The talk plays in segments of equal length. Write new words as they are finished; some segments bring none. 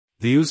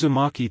The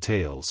Uzumaki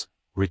Tales,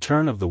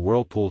 Return of the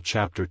Whirlpool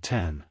Chapter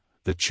 10,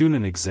 The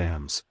Chunin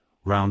Exams,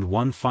 Round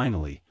 1.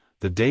 Finally,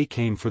 the day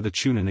came for the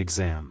chunin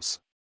exams.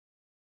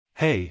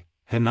 "Hey,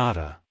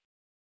 Hinata!"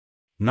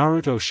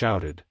 Naruto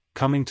shouted,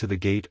 coming to the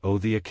gate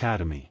of the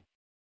academy.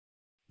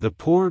 The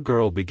poor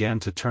girl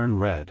began to turn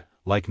red,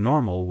 like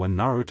normal when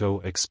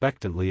Naruto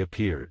expectantly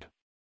appeared.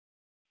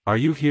 "Are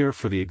you here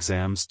for the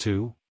exams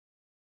too?"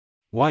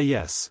 "Why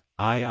yes,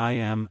 I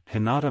am."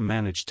 Hinata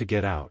managed to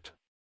get out.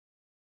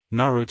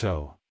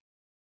 "Naruto!"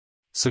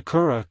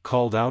 Sakura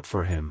called out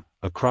for him,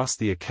 across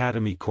the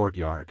academy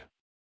courtyard.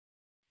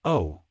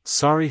 "Oh,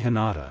 sorry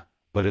Hinata,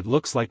 but it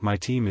looks like my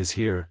team is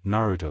here,"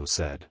 Naruto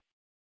said.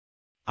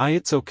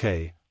 It's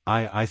okay,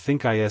 I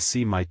think I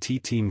see my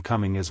team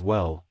coming as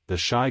well," the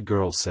shy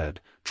girl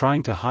said,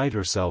 trying to hide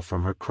herself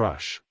from her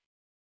crush.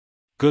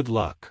 "Good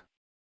luck."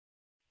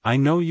 "I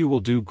know you will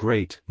do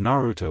great,"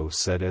 Naruto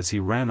said as he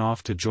ran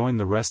off to join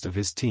the rest of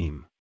his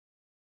team.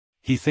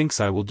 "He thinks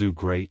I will do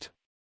great?"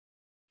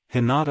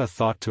 Hinata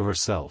thought to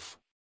herself.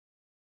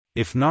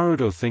 "If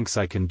Naruto thinks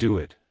I can do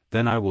it,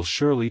 then I will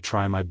surely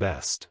try my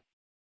best."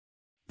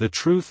 The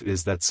truth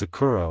is that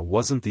Sakura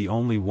wasn't the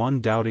only one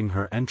doubting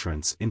her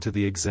entrance into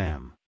the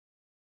exam.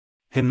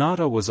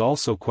 Hinata was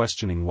also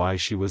questioning why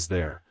she was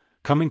there,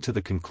 coming to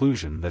the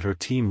conclusion that her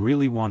team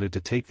really wanted to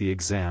take the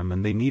exam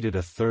and they needed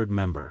a third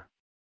member.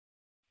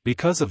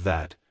 Because of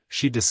that,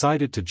 she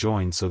decided to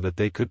join so that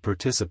they could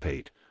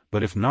participate,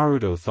 but if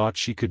Naruto thought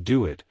she could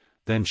do it,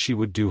 then she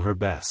would do her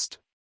best.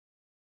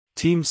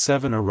 Team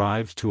 7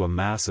 arrived to a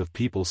mass of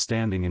people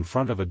standing in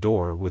front of a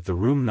door with the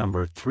room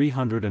number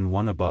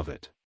 301 above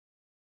it.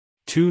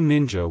 2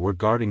 ninja were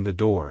guarding the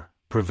door,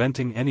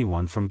 preventing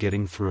anyone from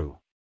getting through.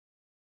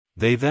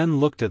 They then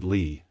looked at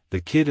Lee,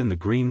 the kid in the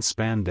green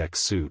spandex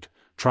suit,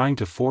 trying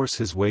to force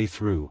his way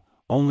through,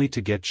 only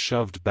to get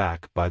shoved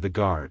back by the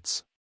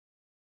guards.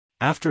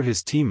 After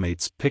his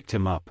teammates picked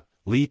him up,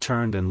 Lee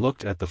turned and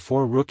looked at the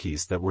 4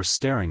 rookies that were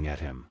staring at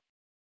him.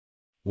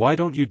 "Why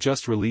don't you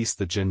just release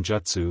the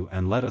genjutsu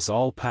and let us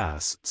all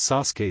pass?"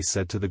 Sasuke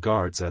said to the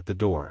guards at the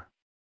door.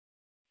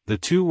 The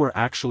 2 were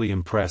actually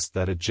impressed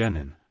that a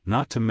genin,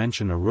 not to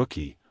mention a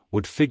rookie,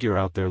 would figure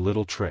out their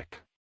little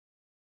trick.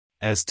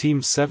 As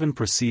Team 7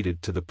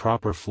 proceeded to the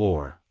proper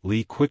floor,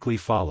 Lee quickly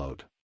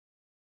followed.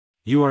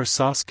 "You are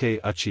Sasuke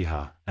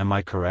Uchiha, am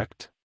I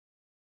correct?"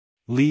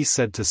 Lee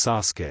said to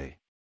Sasuke.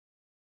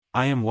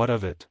 "I am. What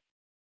of it?"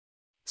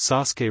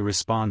 Sasuke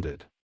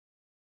responded.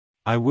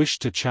 "I wish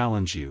to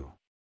challenge you.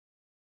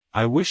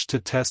 I wish to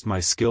test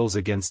my skills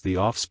against the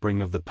offspring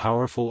of the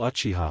powerful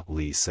Uchiha,"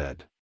 Lee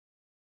said.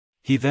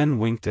 He then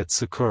winked at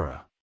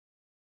Sakura.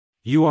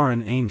 "You are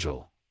an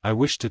angel, I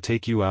wish to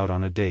take you out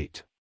on a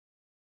date."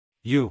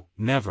 "You,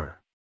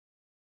 never."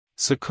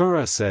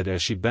 Sakura said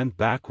as she bent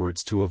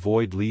backwards to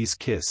avoid Lee's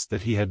kiss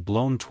that he had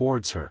blown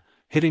towards her,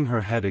 hitting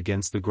her head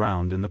against the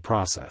ground in the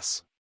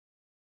process.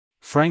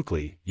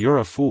 "Frankly, you're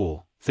a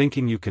fool,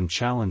 thinking you can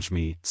challenge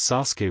me,"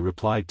 Sasuke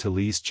replied to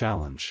Lee's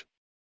challenge.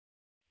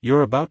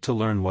 "You're about to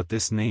learn what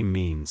this name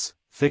means,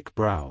 thick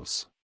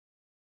brows.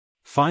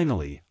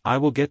 Finally, I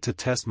will get to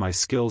test my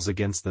skills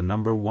against the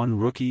number 1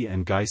 rookie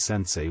and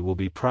Guy-sensei will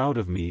be proud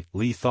of me,"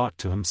 Lee thought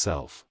to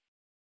himself.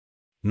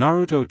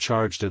 Naruto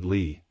charged at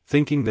Lee,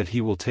 thinking that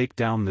he will take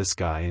down this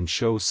guy and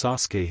show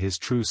Sasuke his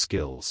true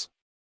skills.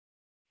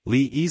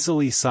 Lee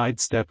easily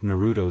sidestepped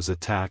Naruto's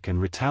attack and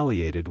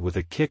retaliated with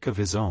a kick of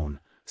his own,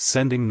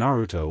 sending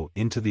Naruto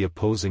into the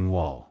opposing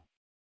wall.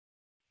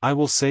 "I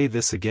will say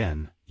this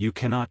again, you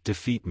cannot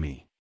defeat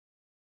me."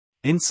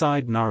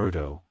 Inside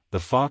Naruto, the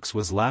fox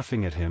was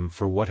laughing at him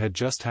for what had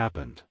just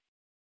happened.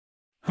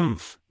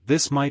 "Humph,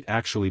 this might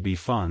actually be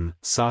fun,"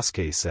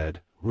 Sasuke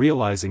said,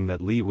 realizing that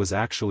Lee was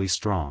actually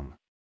strong.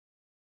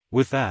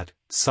 With that,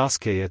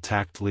 Sasuke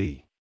attacked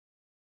Lee.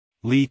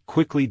 Lee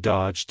quickly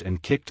dodged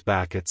and kicked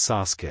back at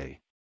Sasuke.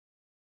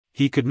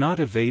 He could not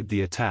evade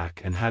the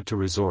attack and had to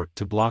resort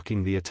to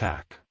blocking the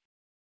attack.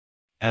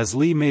 As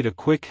Lee made a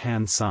quick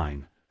hand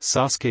sign,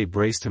 Sasuke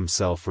braced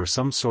himself for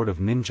some sort of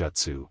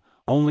ninjutsu,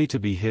 only to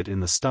be hit in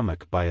the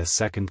stomach by a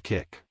second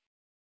kick.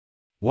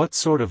 What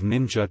sort of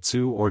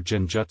ninjutsu or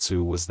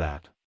genjutsu was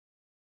that?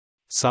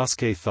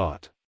 Sasuke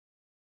thought.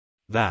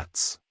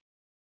 "That's..."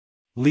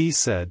 Lee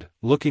said,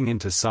 looking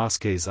into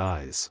Sasuke's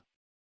eyes.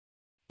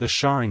 "The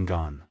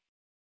Sharingan."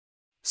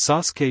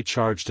 Sasuke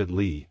charged at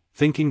Lee,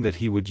 thinking that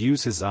he would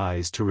use his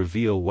eyes to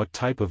reveal what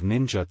type of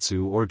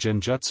ninjutsu or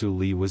genjutsu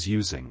Lee was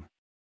using.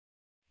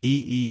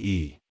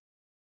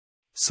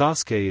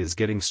 Sasuke is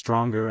getting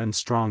stronger and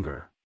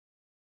stronger."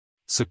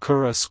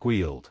 Sakura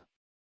squealed.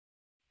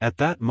 At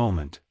that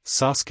moment,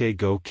 Sasuke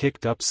go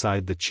kicked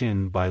upside the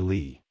chin by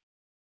Lee.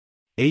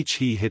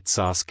 He hit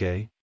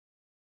Sasuke?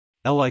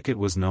 Like it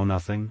was no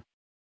nothing?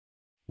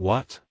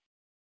 What?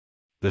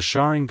 The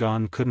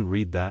Sharingan couldn't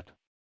read that?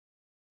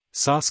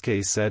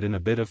 Sasuke said in a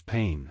bit of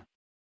pain.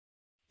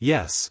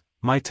 "Yes,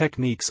 my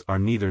techniques are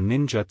neither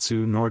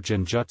ninjutsu nor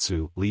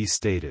genjutsu," Lee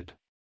stated.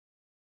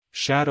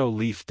 Shadow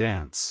Leaf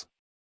Dance.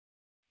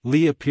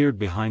 Lee appeared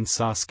behind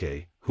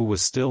Sasuke, who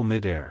was still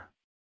mid-air.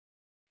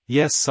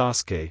 Yes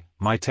Sasuke,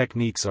 my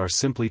techniques are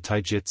simply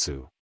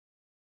taijutsu.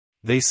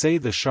 They say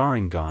the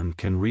Sharingan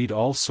can read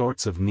all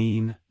sorts of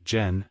nin,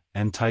 gen,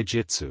 and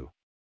taijutsu.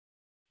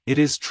 It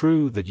is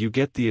true that you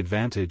get the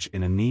advantage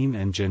in a nin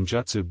and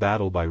genjutsu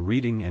battle by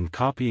reading and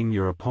copying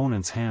your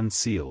opponent's hand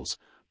seals,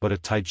 but a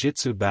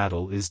taijutsu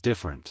battle is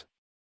different.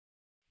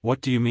 What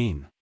do you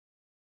mean?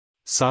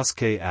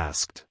 Sasuke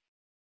asked.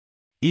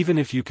 Even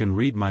if you can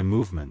read my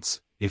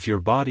movements, if your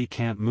body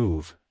can't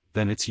move,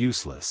 then it's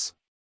useless.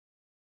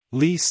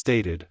 Lee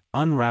stated,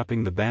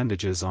 unwrapping the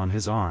bandages on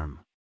his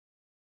arm.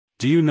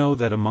 Do you know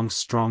that amongst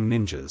strong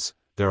ninjas,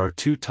 there are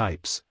two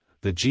types,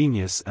 the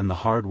genius and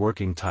the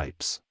hard-working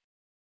types?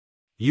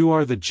 You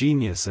are the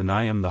genius and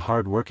I am the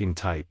hard-working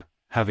type,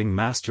 having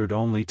mastered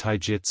only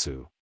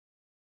taijutsu.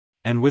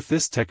 And with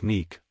this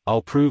technique,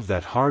 I'll prove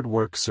that hard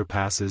work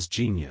surpasses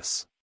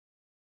genius.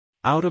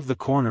 Out of the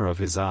corner of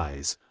his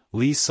eyes,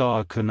 Lee saw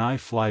a kunai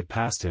fly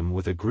past him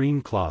with a green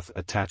cloth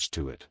attached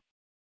to it.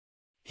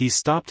 He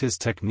stopped his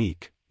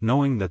technique,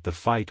 knowing that the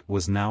fight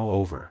was now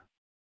over.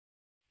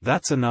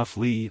 That's enough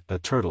Lee, a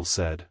turtle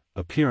said,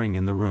 appearing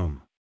in the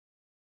room.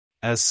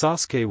 As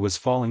Sasuke was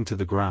falling to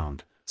the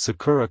ground,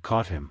 Sakura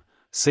caught him,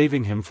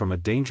 saving him from a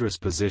dangerous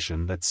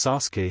position that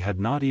Sasuke had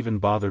not even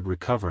bothered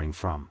recovering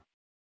from.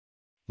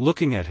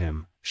 Looking at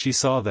him, she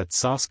saw that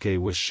Sasuke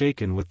was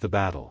shaken with the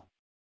battle.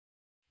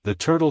 The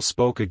turtle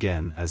spoke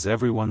again as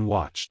everyone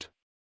watched.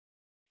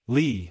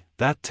 Lee,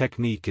 that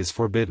technique is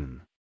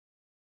forbidden.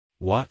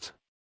 What?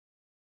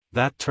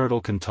 That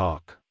turtle can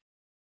talk.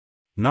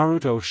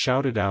 Naruto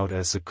shouted out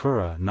as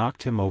Sakura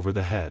knocked him over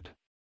the head.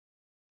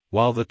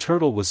 While the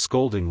turtle was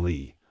scolding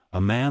Lee, a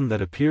man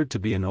that appeared to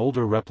be an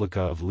older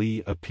replica of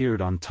Lee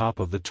appeared on top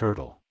of the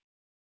turtle.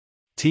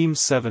 Team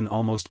 7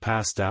 almost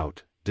passed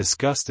out,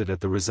 disgusted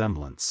at the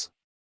resemblance.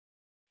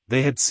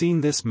 They had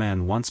seen this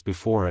man once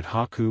before at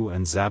Haku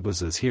and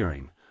Zabuza's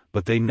hearing,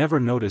 but they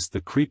never noticed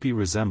the creepy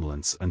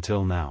resemblance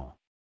until now.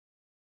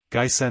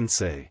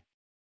 Guy-sensei.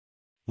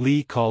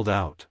 Lee called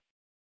out.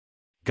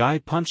 Guy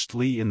punched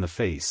Lee in the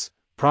face,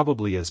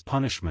 probably as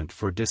punishment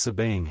for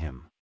disobeying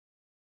him.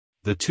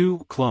 The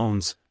two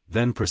clones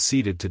then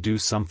proceeded to do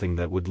something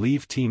that would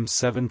leave Team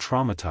 7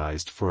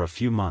 traumatized for a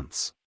few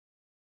months.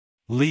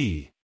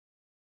 Lee.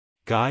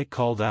 Guy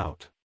called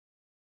out.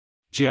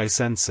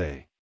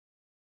 Guy-sensei.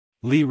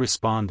 Lee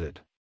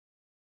responded.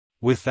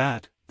 With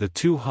that, the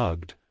two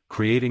hugged,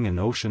 creating an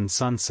ocean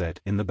sunset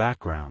in the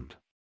background.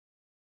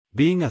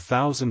 Being a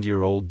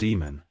 1,000-year-old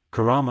demon,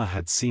 Kurama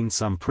had seen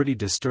some pretty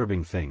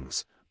disturbing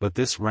things, but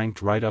this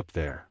ranked right up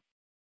there.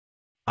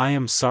 I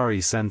am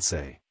sorry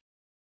sensei.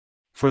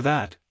 For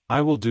that,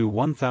 I will do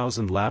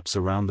 1,000 laps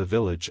around the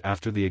village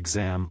after the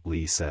exam,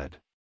 Lee said.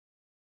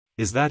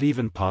 Is that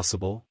even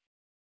possible?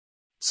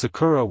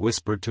 Sakura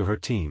whispered to her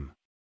team.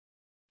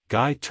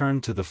 Guy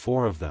turned to the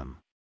four of them.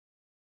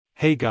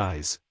 Hey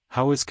guys,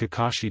 how is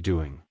Kakashi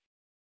doing?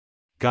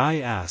 Guy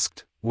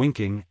asked,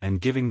 winking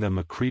and giving them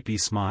a creepy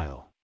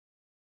smile.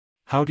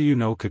 How do you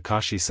know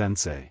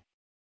Kakashi-sensei?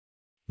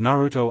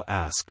 Naruto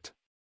asked.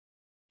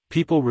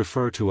 People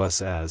refer to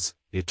us as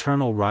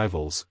eternal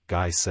rivals,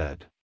 Guy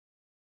said.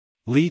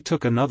 Lee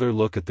took another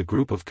look at the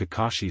group of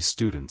Kakashi's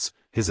students,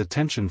 his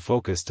attention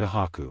focused to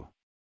Haku.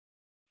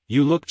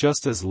 You look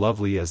just as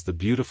lovely as the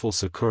beautiful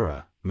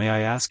Sakura, may I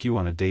ask you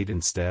on a date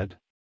instead?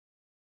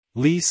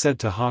 Lee said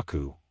to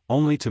Haku,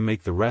 only to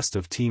make the rest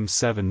of Team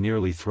 7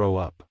 nearly throw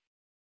up.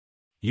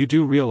 You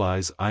do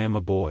realize I am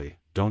a boy,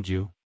 don't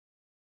you?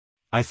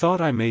 I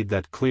thought I made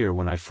that clear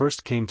when I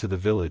first came to the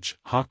village,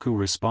 Haku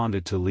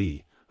responded to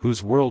Lee,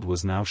 whose world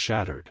was now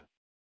shattered.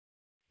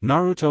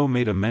 Naruto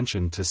made a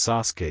mention to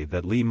Sasuke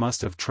that Lee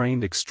must have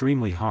trained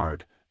extremely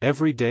hard,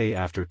 every day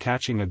after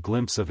catching a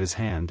glimpse of his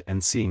hand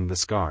and seeing the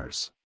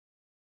scars.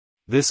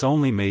 This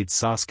only made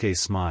Sasuke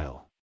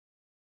smile.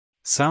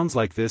 Sounds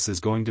like this is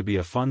going to be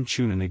a fun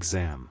chunin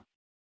exam.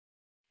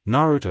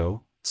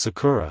 Naruto,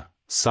 Sakura,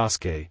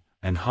 Sasuke,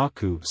 and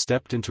Haku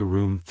stepped into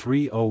room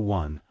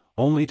 301,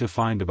 only to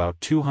find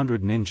about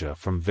 200 ninja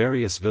from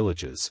various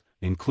villages,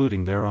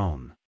 including their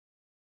own.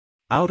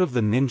 Out of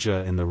the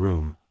ninja in the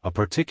room, a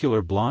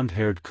particular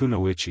blonde-haired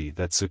kunoichi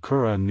that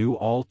Sakura knew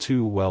all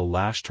too well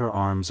lashed her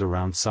arms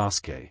around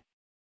Sasuke.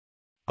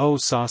 Oh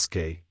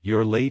Sasuke,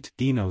 you're late,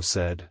 Ino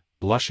said,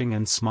 blushing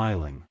and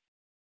smiling.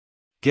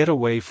 Get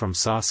away from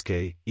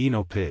Sasuke,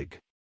 Ino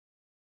pig.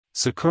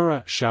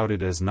 Sakura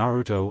shouted as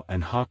Naruto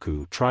and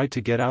Haku tried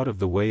to get out of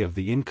the way of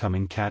the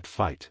incoming cat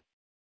fight.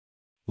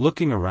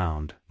 Looking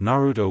around,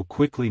 Naruto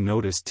quickly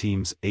noticed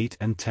teams 8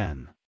 and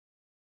 10.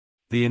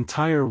 The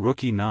entire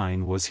rookie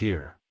 9 was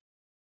here.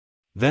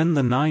 Then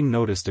the 9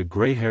 noticed a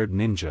gray-haired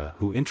ninja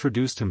who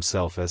introduced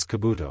himself as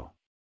Kabuto.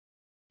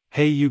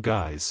 Hey you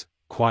guys,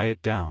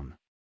 quiet down.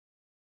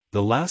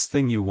 The last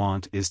thing you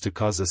want is to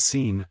cause a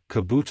scene,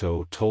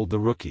 Kabuto told the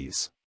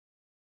rookies.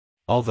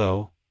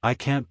 Although, I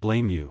can't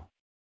blame you.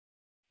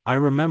 I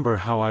remember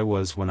how I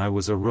was when I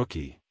was a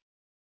rookie.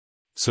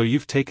 So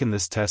you've taken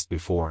this test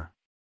before?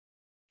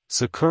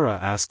 Sakura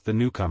asked the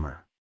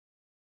newcomer.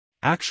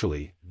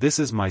 Actually, this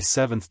is my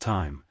 7th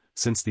time,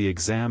 since the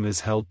exam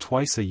is held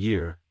twice a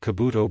year,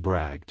 Kabuto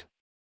bragged.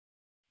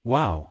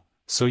 Wow,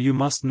 so you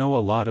must know a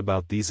lot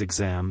about these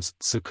exams,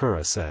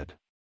 Sakura said.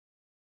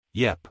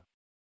 Yep.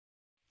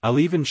 I'll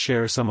even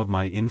share some of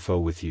my info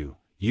with you,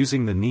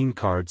 using the Nin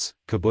cards,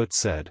 Kabut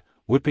said,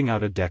 whipping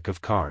out a deck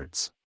of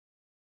cards.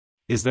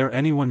 Is there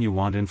anyone you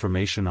want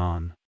information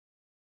on?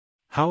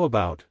 How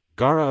about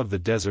Gaara of the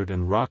Desert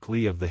and Rock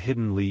Lee of the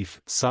Hidden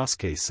Leaf,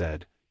 Sasuke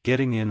said,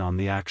 getting in on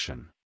the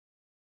action.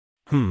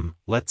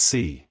 Let's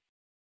see.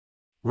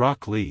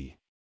 Rock Lee.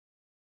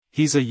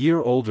 He's a year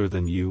older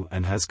than you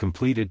and has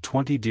completed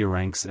 20 D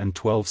ranks and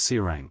 12 C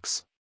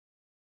ranks.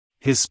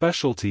 His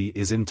specialty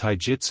is in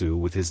taijutsu,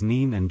 with his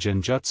nin and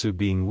genjutsu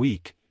being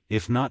weak,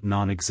 if not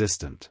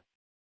non-existent.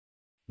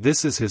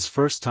 This is his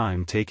first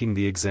time taking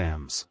the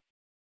exams.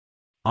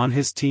 On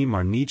his team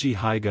are Niji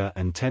Hyuga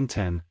and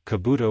Tenten,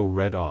 Kabuto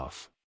read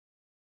off.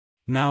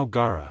 Now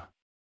Gaara.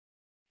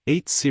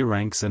 8 C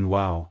ranks and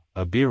WoW,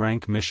 a B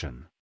rank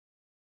mission.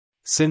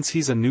 Since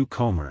he's a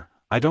newcomer,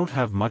 I don't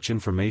have much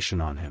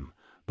information on him,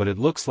 but it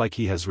looks like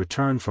he has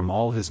returned from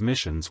all his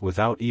missions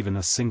without even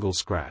a single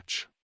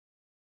scratch.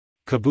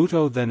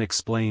 Kabuto then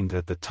explained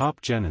that the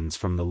top genins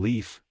from the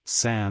leaf,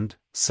 sand,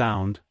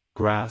 sound,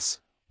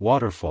 grass,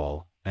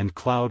 waterfall, and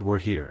cloud were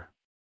here.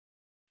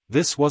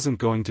 This wasn't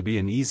going to be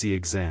an easy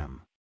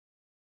exam.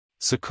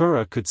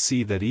 Sakura could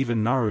see that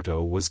even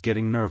Naruto was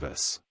getting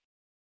nervous.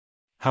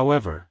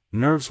 However,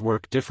 nerves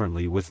work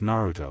differently with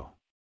Naruto.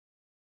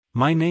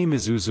 My name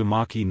is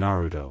Uzumaki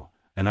Naruto,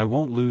 and I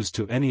won't lose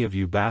to any of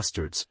you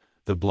bastards,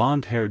 the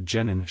blonde-haired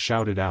genin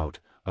shouted out,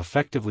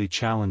 effectively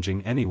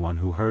challenging anyone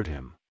who heard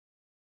him.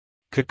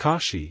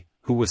 Kakashi,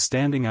 who was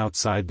standing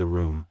outside the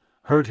room,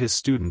 heard his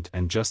student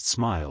and just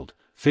smiled,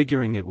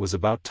 figuring it was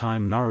about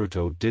time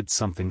Naruto did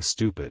something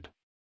stupid.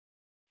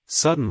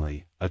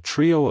 Suddenly, a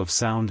trio of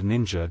sound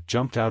ninja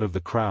jumped out of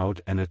the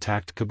crowd and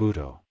attacked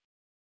Kabuto.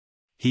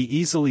 He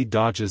easily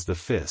dodges the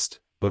fist,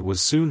 but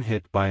was soon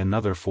hit by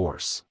another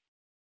force.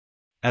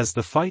 As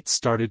the fight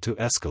started to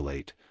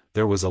escalate,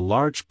 there was a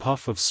large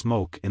puff of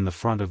smoke in the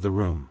front of the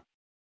room.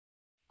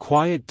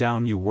 "Quiet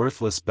down, you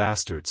worthless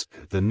bastards,"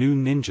 the new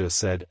ninja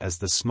said as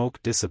the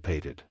smoke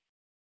dissipated.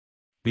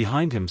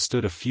 Behind him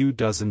stood a few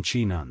dozen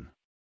chunin.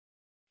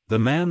 The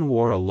man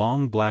wore a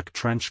long black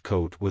trench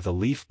coat with a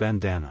leaf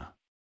bandana.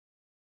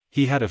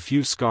 He had a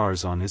few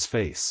scars on his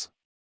face.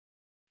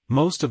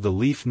 Most of the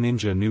leaf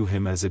ninja knew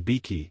him as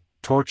Ibiki,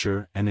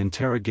 torture and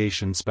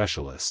interrogation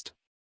specialist.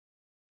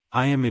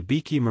 "I am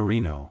Ibiki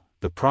Marino,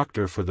 the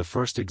proctor for the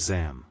first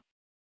exam.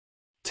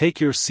 Take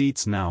your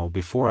seats now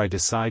before I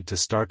decide to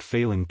start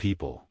failing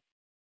people."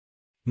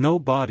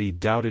 Nobody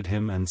doubted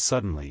him, and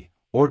suddenly,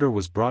 order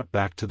was brought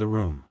back to the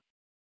room.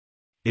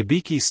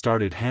 Ibiki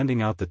started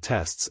handing out the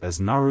tests as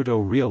Naruto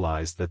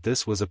realized that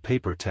this was a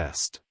paper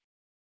test.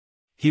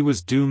 He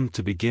was doomed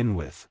to begin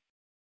with.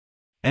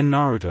 "And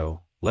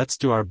Naruto, let's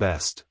do our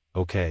best,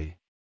 okay?"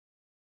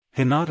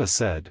 Hinata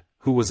said,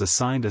 who was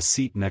assigned a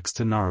seat next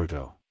to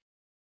Naruto.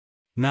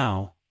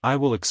 "Now, I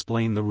will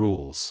explain the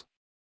rules.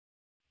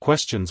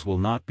 Questions will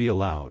not be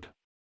allowed,"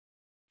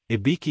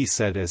 Ibiki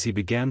said as he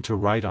began to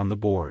write on the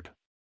board.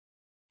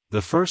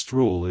 "The first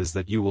rule is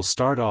that you will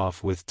start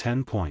off with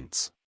 10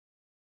 points.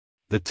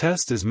 The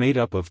test is made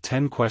up of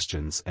 10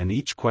 questions and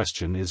each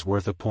question is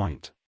worth a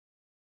point.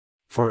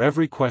 For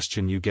every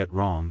question you get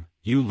wrong,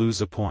 you lose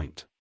a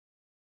point.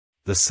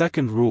 The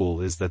second rule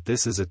is that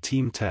this is a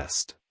team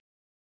test.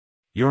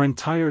 Your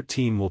entire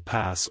team will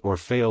pass or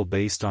fail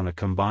based on a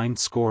combined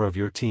score of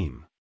your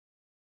team.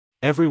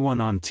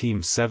 Everyone on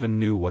Team 7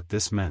 knew what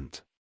this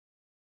meant.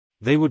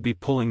 They would be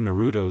pulling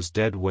Naruto's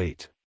dead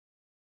weight.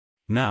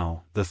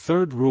 Now, the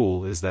third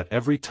rule is that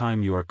every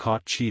time you are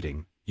caught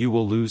cheating, you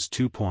will lose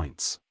 2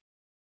 points.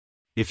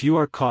 If you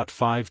are caught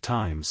 5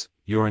 times,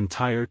 your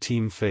entire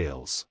team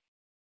fails.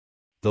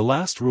 The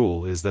last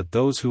rule is that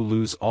those who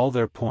lose all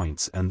their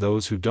points and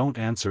those who don't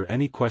answer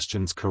any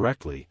questions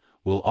correctly,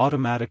 will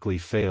automatically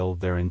fail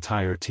their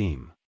entire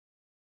team."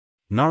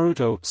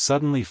 Naruto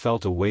suddenly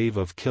felt a wave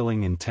of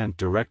killing intent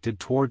directed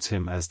towards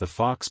him as the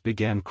fox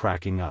began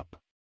cracking up.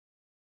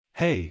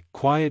 "Hey,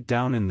 quiet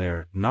down in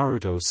there,"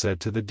 Naruto said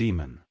to the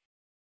demon.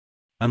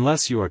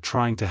 "Unless you are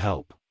trying to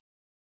help."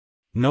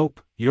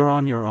 "Nope, you're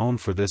on your own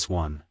for this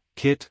one,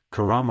 Kit,"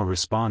 Kurama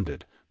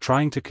responded,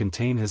 trying to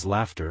contain his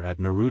laughter at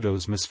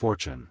Naruto's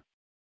misfortune.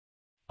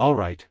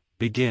 "Alright,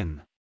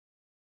 begin,"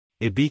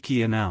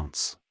 Ibiki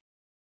announced.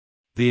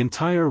 The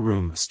entire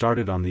room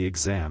started on the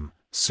exam,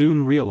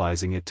 soon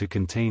realizing it to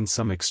contain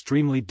some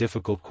extremely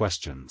difficult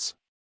questions.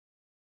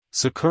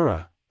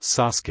 Sakura,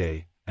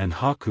 Sasuke, and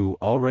Haku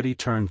already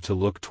turned to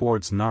look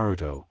towards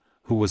Naruto,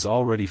 who was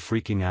already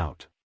freaking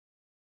out.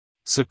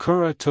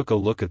 Sakura took a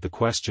look at the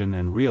question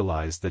and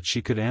realized that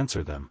she could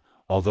answer them,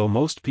 although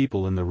most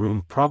people in the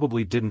room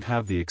probably didn't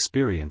have the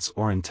experience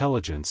or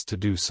intelligence to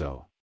do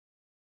so.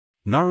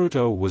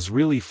 Naruto was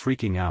really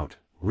freaking out,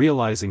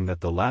 realizing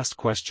that the last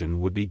question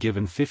would be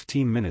given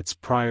 15 minutes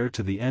prior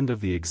to the end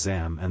of the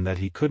exam and that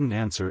he couldn't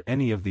answer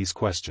any of these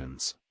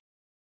questions.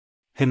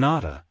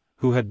 Hinata,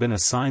 who had been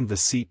assigned the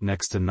seat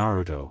next to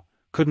Naruto,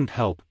 couldn't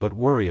help but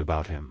worry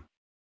about him.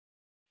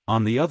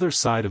 On the other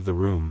side of the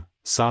room,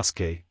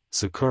 Sasuke,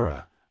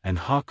 Sakura, and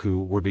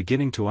Haku were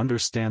beginning to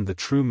understand the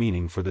true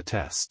meaning for the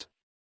test.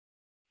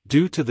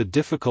 Due to the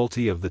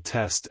difficulty of the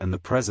test and the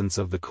presence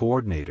of the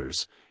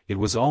coordinators, it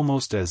was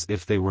almost as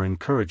if they were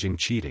encouraging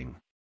cheating.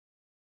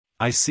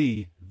 I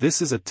see,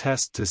 this is a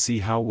test to see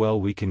how well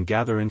we can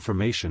gather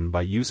information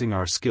by using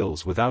our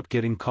skills without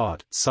getting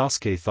caught,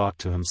 Sasuke thought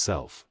to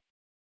himself.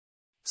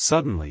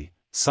 Suddenly,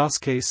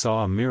 Sasuke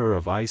saw a mirror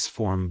of ice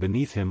form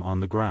beneath him on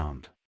the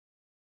ground.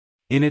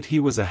 In it he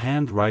was a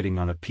hand writing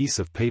on a piece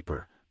of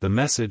paper. The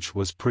message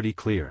was pretty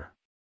clear.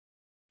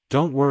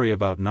 Don't worry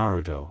about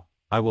Naruto,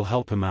 I will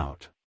help him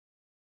out.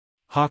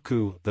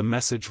 Haku, the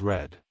message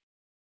read.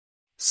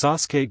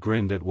 Sasuke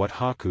grinned at what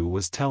Haku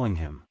was telling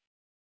him.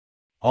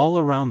 All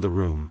around the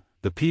room,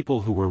 the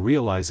people who were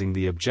realizing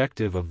the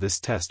objective of this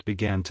test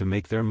began to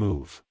make their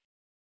move.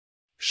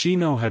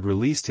 Shino had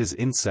released his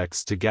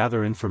insects to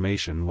gather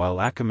information while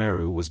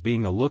Akamaru was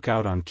being a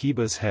lookout on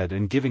Kiba's head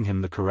and giving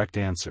him the correct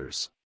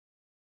answers.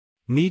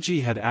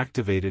 Neji had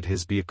activated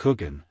his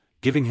Byakugan,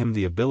 giving him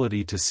the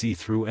ability to see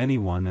through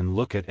anyone and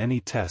look at any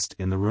test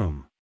in the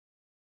room.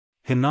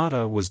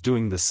 Hinata was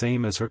doing the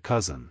same as her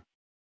cousin.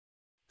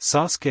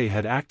 Sasuke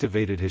had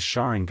activated his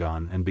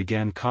Sharingan and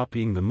began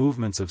copying the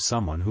movements of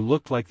someone who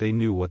looked like they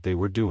knew what they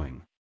were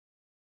doing.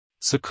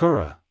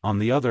 Sakura, on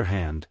the other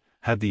hand,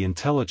 had the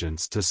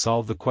intelligence to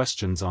solve the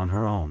questions on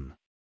her own.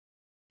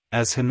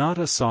 As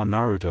Hinata saw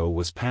Naruto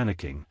was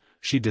panicking,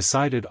 she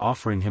decided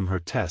offering him her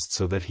test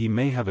so that he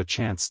may have a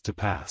chance to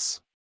pass.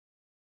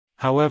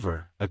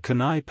 However, a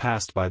kunai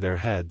passed by their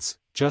heads,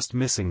 just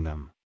missing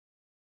them.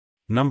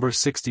 Number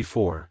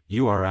 64,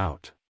 you are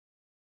out.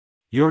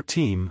 Your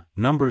team,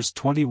 numbers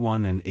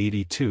 21 and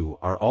 82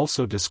 are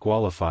also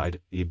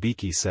disqualified,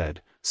 Ibiki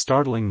said,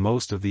 startling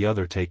most of the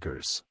other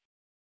takers.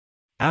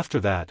 After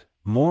that,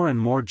 more and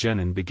more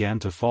genin began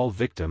to fall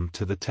victim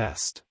to the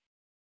test.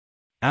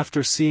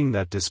 After seeing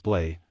that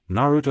display,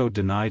 Naruto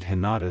denied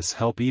Hinata's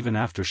help even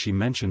after she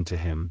mentioned to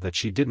him that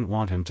she didn't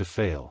want him to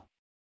fail.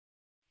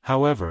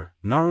 However,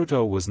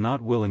 Naruto was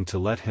not willing to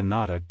let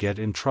Hinata get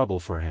in trouble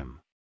for him.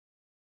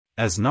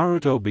 As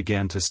Naruto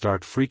began to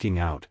start freaking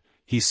out,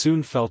 he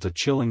soon felt a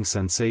chilling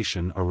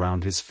sensation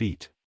around his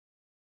feet.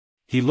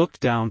 He looked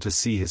down to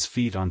see his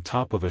feet on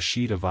top of a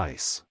sheet of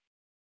ice.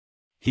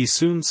 He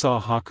soon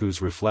saw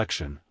Haku's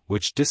reflection,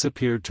 which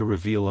disappeared to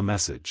reveal a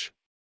message.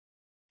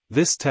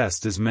 This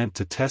test is meant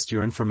to test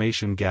your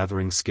information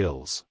gathering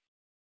skills.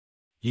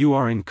 You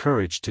are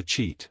encouraged to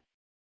cheat.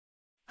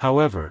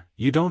 However,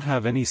 you don't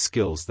have any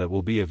skills that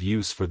will be of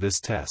use for this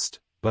test,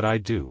 but I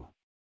do.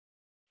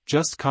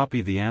 Just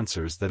copy the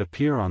answers that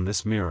appear on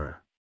this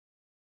mirror.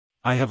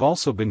 I have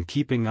also been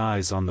keeping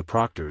eyes on the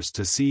proctors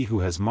to see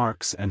who has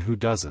marks and who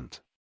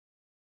doesn't.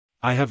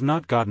 I have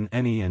not gotten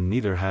any and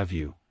neither have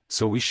you,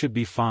 so we should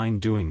be fine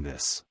doing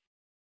this.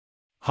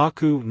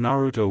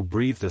 Naruto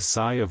breathed a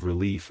sigh of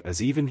relief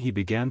as even he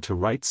began to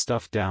write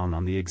stuff down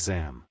on the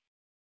exam.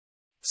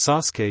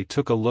 Sasuke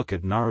took a look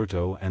at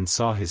Naruto and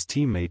saw his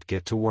teammate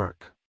get to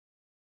work.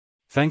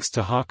 Thanks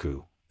to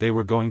Haku, they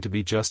were going to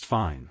be just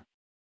fine.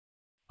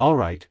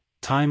 Alright,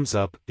 time's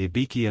up,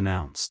 Ibiki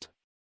announced.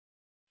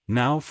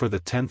 Now for the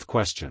 10th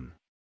question.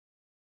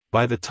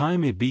 By the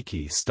time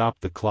Ibiki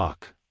stopped the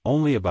clock,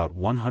 only about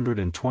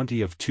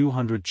 120 of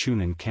 200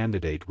 chunin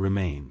candidate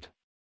remained.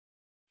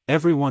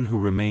 Everyone who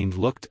remained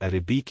looked at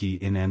Ibiki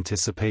in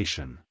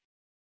anticipation.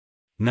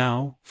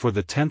 Now, for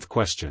the 10th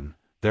question,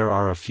 there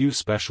are a few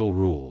special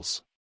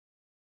rules.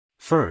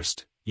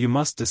 First, you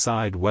must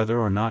decide whether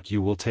or not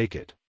you will take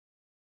it.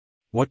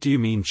 What do you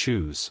mean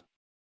choose?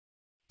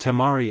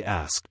 Temari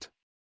asked.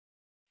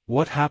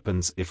 What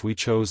happens if we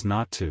chose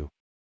not to?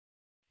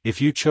 If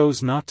you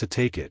chose not to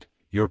take it,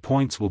 your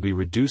points will be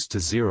reduced to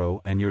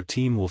 0 and your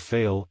team will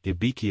fail,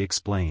 Ibiki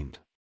explained.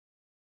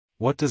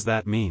 What does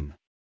that mean?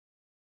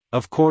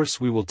 Of course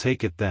we will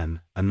take it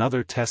then,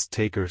 another test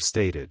taker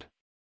stated.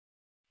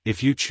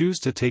 If you choose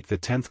to take the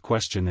 10th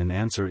question and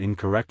answer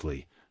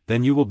incorrectly,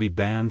 then you will be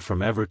banned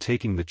from ever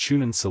taking the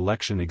chunin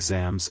selection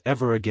exams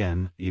ever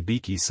again,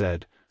 Ibiki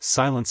said,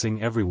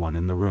 silencing everyone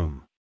in the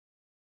room.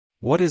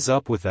 What is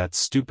up with that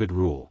stupid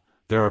rule?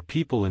 There are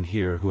people in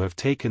here who have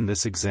taken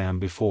this exam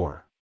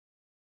before.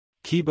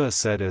 Kiba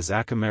said as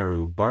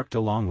Akamaru barked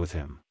along with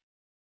him.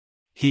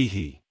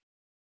 Hee.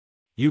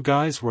 You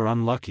guys were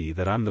unlucky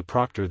that I'm the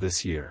proctor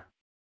this year.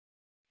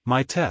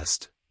 My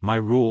test, my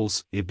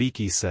rules,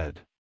 Ibiki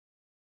said.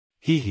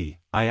 Hee,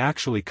 I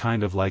actually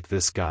kind of like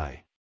this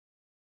guy.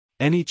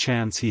 Any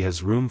chance he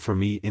has room for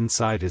me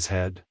inside his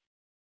head?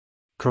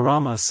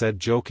 Kurama said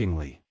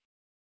jokingly.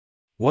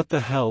 What the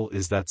hell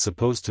is that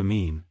supposed to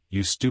mean,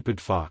 you stupid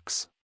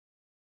fox?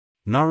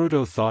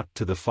 Naruto thought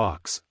to the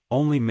fox,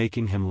 only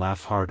making him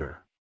laugh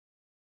harder.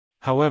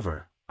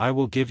 However, I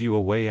will give you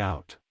a way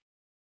out.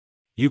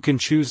 You can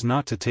choose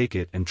not to take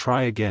it and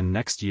try again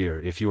next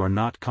year if you are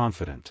not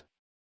confident.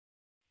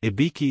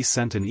 Ibiki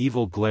sent an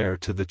evil glare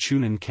to the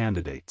chunin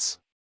candidates.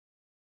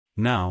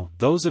 Now,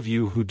 those of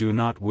you who do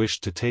not wish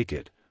to take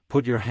it,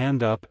 put your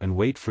hand up and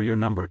wait for your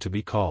number to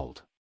be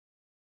called.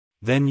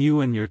 Then you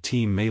and your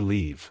team may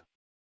leave.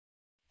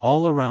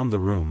 All around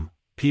the room,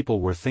 people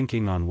were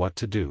thinking on what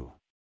to do.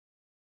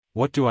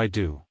 What do I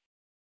do?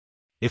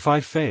 If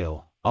I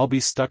fail, I'll be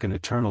stuck in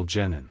eternal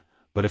genin,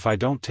 but if I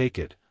don't take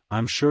it,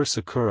 I'm sure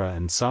Sakura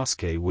and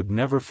Sasuke would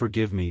never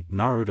forgive me,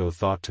 Naruto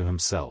thought to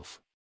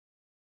himself.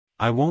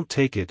 I won't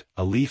take it,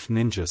 a leaf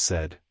ninja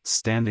said,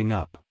 standing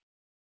up.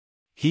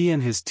 He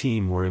and his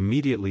team were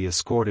immediately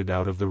escorted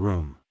out of the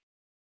room.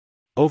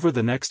 Over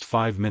the next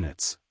 5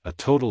 minutes, a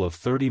total of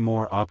 30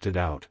 more opted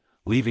out,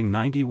 leaving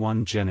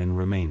 91 genin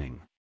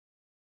remaining.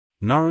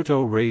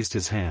 Naruto raised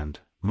his hand,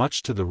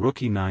 much to the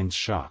Rookie Nine's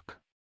shock.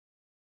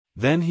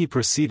 Then he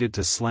proceeded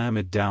to slam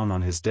it down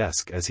on his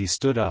desk as he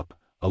stood up,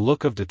 a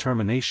look of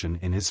determination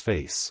in his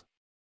face.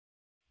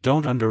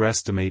 Don't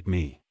underestimate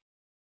me.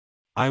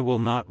 I will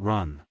not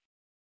run.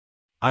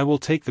 I will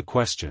take the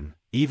question,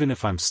 even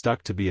if I'm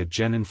stuck to be a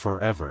genin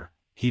forever,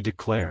 he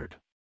declared.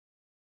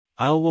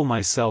 I'll will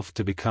myself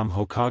to become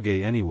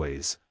Hokage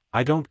anyways,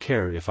 I don't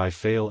care if I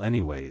fail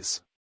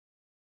anyways.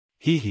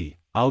 Hee,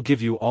 I'll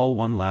give you all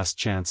one last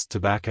chance to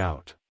back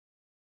out.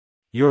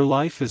 Your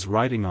life is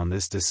riding on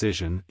this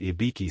decision,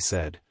 Ibiki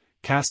said,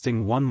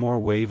 casting one more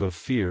wave of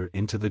fear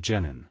into the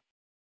genin.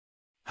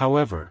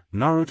 However,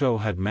 Naruto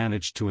had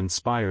managed to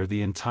inspire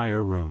the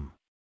entire room.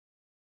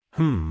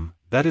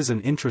 That is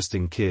an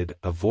interesting kid,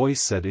 a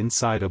voice said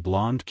inside a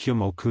blonde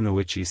Kyumo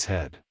Kunoichi's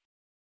head.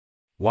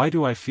 Why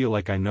do I feel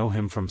like I know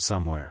him from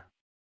somewhere?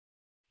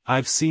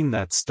 I've seen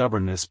that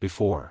stubbornness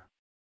before.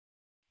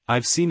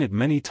 I've seen it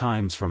many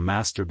times from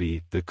Master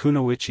B, the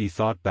Kunoichi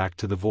thought back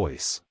to the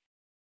voice.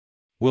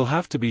 We'll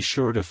have to be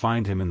sure to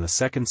find him in the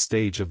second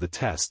stage of the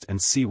test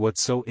and see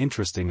what's so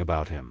interesting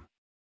about him.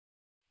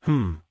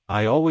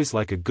 I always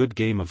like a good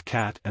game of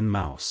cat and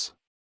mouse.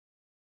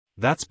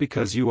 That's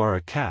because you are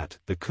a cat,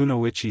 the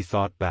Kunoichi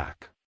thought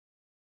back.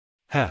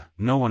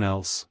 No one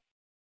else?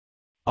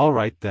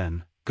 Alright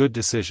then, good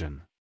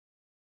decision.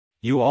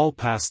 You all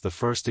passed the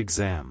first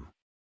exam.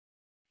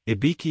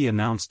 Ibiki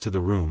announced to the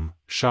room,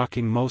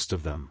 shocking most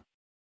of them.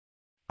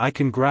 I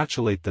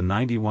congratulate the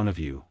 91 of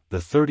you,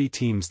 the 30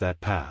 teams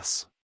that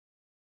pass.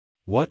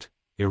 What?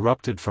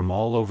 Erupted from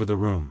all over the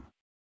room.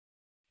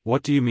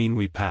 What do you mean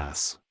we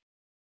pass?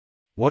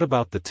 What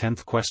about the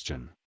 10th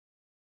question?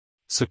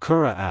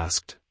 Sakura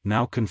asked,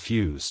 now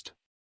confused.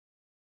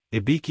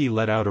 Ibiki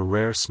let out a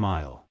rare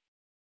smile.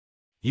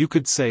 You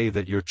could say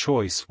that your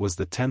choice was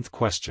the 10th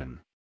question.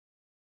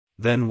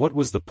 Then what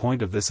was the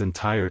point of this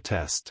entire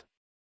test?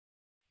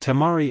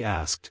 Temari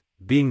asked,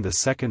 being the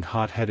second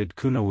hot-headed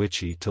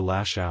Kunoichi to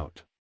lash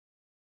out.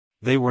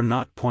 They were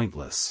not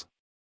pointless.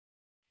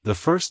 The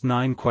first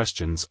 9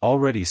 questions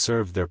already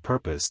served their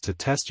purpose to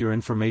test your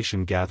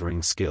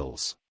information-gathering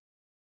skills.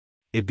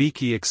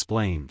 Ibiki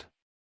explained.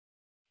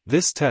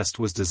 This test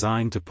was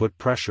designed to put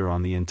pressure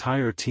on the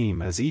entire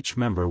team as each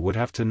member would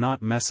have to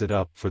not mess it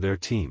up for their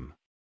team.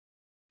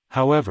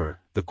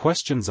 However, the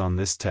questions on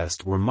this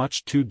test were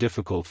much too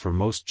difficult for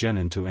most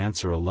genin to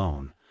answer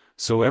alone,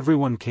 so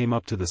everyone came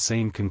up to the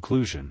same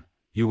conclusion: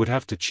 you would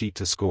have to cheat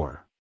to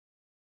score.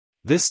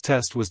 This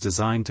test was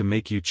designed to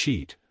make you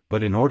cheat,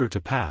 but in order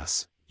to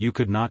pass, you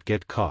could not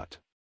get caught.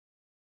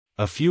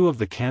 A few of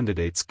the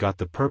candidates got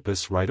the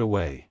purpose right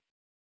away.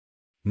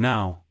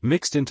 Now,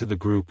 mixed into the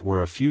group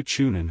were a few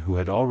chunin who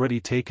had already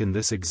taken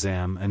this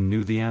exam and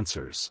knew the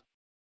answers.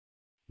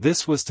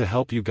 This was to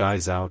help you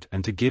guys out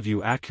and to give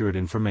you accurate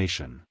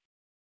information.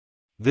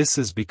 This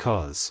is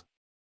because,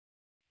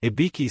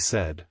 Ibiki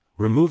said,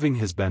 removing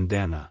his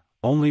bandana,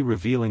 only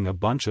revealing a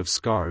bunch of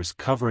scars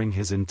covering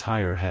his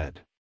entire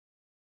head.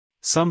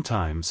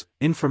 Sometimes,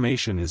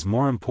 information is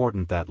more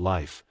important than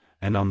life,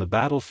 and on the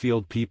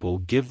battlefield people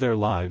give their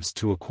lives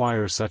to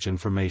acquire such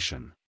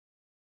information.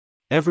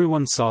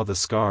 Everyone saw the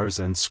scars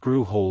and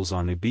screw holes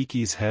on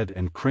Ibiki's head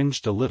and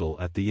cringed a little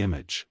at the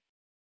image.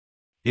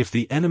 If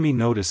the enemy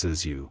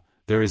notices you,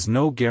 there is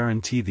no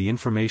guarantee the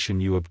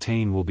information you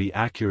obtain will be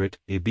accurate,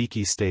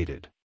 Ibiki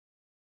stated.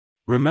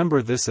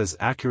 Remember this, as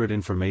accurate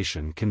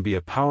information can be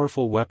a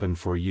powerful weapon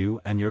for you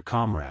and your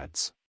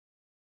comrades.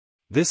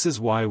 This is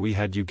why we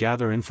had you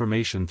gather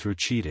information through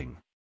cheating.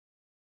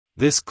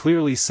 This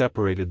clearly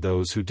separated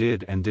those who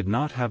did and did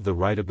not have the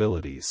right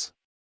abilities.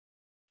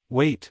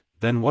 Wait,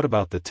 then what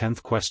about the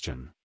 10th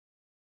question?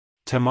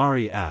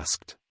 Temari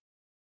asked.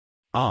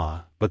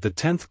 But the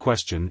 10th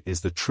question is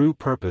the true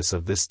purpose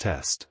of this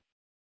test.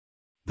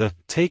 The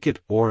take it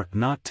or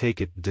not take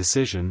it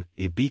decision.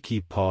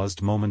 Ibiki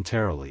paused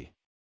momentarily.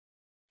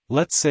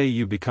 Let's say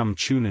you become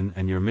chunin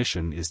and your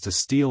mission is to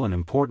steal an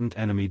important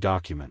enemy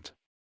document.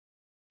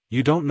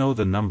 You don't know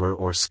the number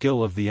or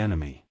skill of the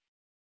enemy.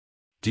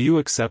 Do you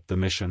accept the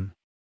mission?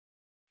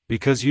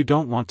 Because you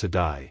don't want to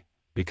die,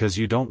 because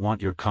you don't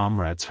want your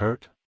comrades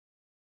hurt?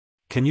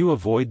 Can you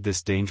avoid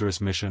this dangerous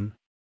mission?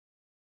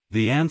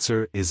 The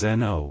answer is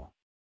no.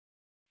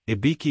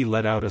 Ibiki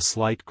let out a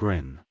slight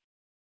grin.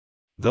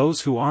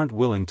 Those who aren't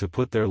willing to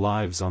put their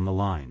lives on the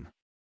line.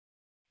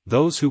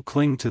 Those who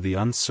cling to the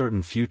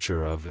uncertain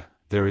future of,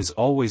 there is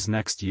always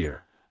next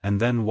year, and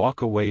then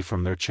walk away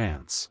from their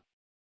chance.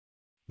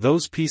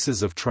 Those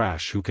pieces of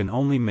trash who can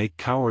only make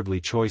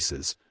cowardly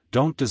choices,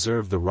 don't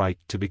deserve the right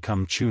to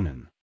become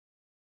chunin.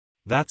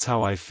 That's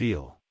how I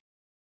feel.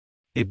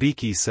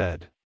 Ibiki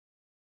said.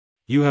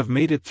 You have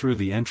made it through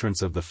the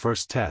entrance of the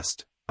first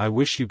test, I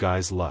wish you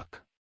guys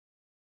luck.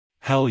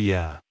 Hell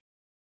yeah.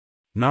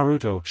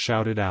 Naruto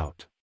shouted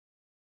out.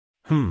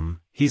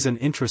 He's an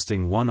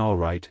interesting one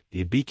alright,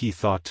 Ibiki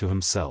thought to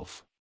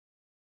himself.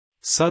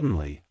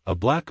 Suddenly, a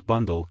black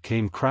bundle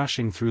came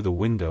crashing through the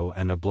window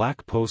and a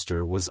black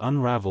poster was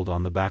unraveled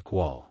on the back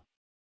wall.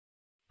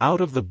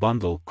 Out of the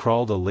bundle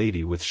crawled a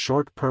lady with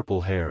short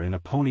purple hair in a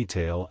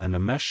ponytail and a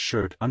mesh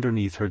shirt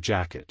underneath her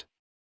jacket.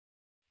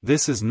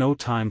 This is no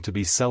time to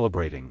be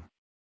celebrating.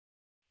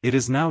 It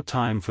is now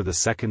time for the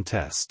second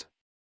test.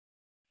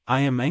 I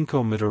am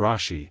Enko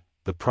Mitarashi,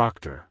 the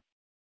proctor.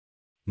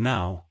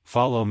 Now,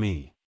 follow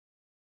me.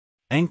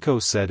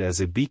 Enko said as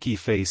Ibiki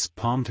face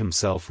palmed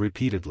himself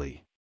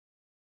repeatedly.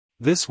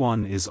 This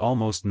one is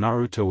almost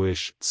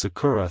Naruto-ish,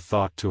 Sakura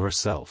thought to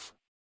herself.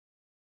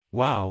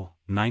 Wow,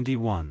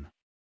 91.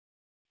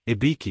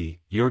 Ibiki,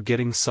 you're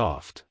getting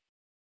soft.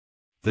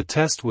 The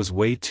test was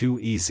way too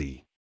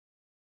easy.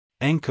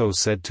 Enko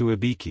said to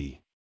Ibiki.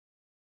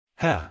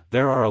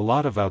 There are a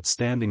lot of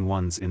outstanding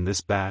ones in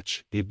this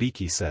batch,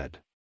 Ibiki said.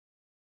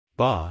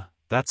 Bah,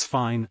 that's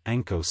fine,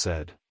 Enko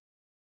said.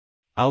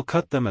 I'll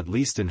cut them at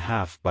least in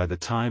half by the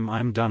time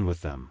I'm done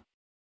with them.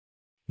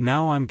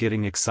 Now I'm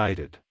getting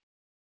excited.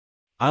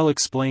 I'll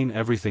explain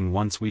everything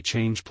once we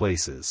change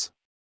places.